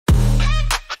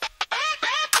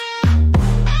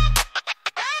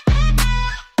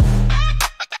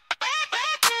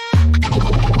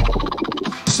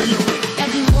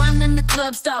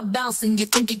club start bouncing, you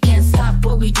think you can't stop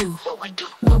what we do.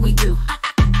 What we do.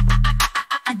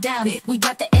 I doubt it. We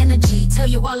got the energy, tell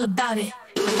you all about it.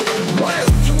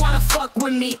 You wanna fuck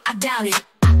with me? I doubt it.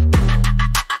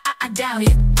 I doubt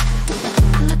it.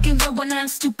 I'm looking good when I'm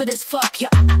stupid as fuck. Yeah.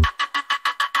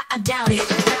 I doubt it.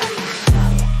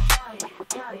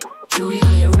 Jewelry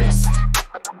on your wrist.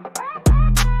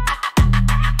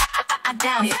 I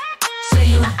doubt it. Say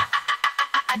you.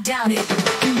 I doubt it.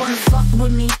 You wanna fuck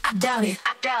with me? I doubt it.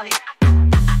 I doubt it.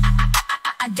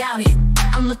 I doubt it.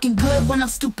 I'm looking good when I'm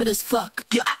stupid as fuck.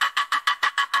 Yeah.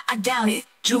 I doubt it.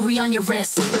 Jewelry on your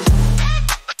wrist.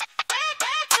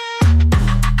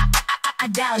 I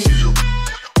doubt it.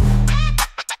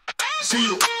 See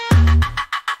you.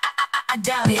 I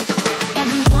doubt it.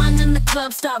 Everyone in the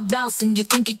club start bouncing. You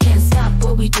think you can't stop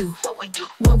what we do.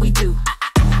 What we do.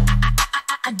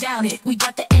 I doubt it. We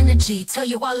got the energy. Tell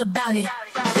you all about it.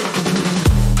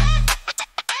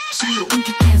 See you. Think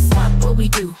you can't stop what we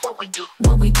do. What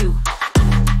we do.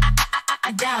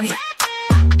 I doubt it.